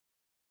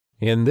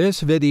In this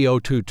video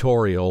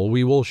tutorial,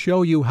 we will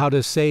show you how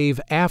to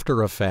save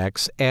After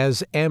Effects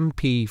as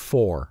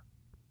mp4.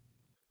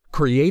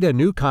 Create a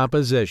new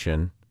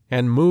composition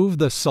and move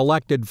the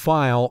selected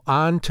file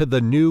onto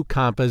the new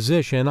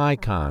composition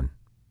icon.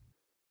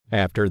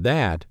 After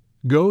that,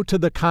 go to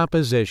the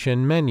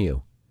Composition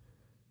menu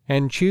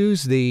and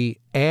choose the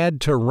Add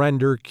to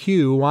Render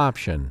Queue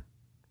option.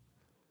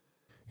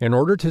 In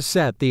order to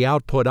set the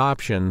output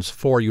options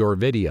for your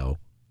video,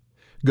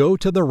 go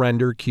to the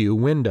Render Queue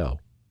window.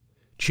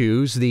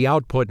 Choose the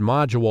Output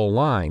Module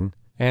line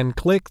and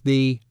click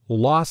the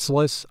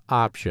Lossless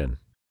option.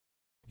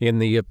 In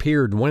the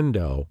appeared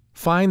window,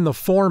 find the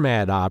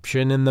Format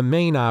option in the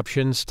Main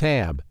Options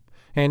tab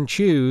and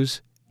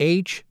choose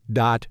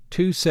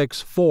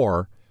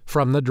H.264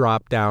 from the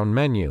drop-down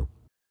menu.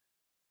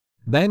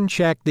 Then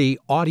check the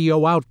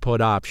Audio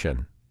Output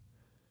option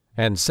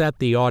and set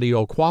the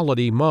audio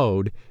quality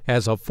mode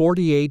as a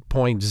 48.00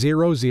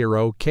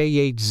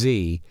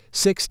 kHz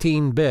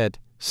 16-bit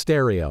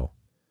stereo.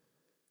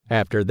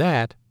 After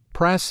that,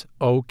 press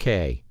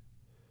OK.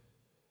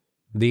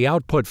 The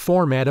output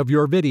format of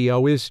your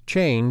video is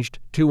changed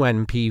to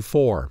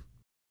mp4.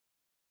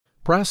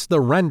 Press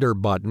the Render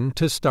button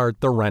to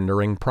start the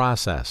rendering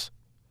process.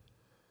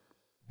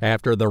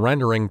 After the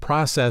rendering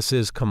process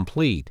is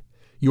complete,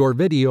 your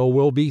video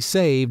will be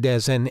saved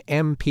as an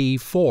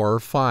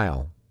mp4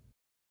 file.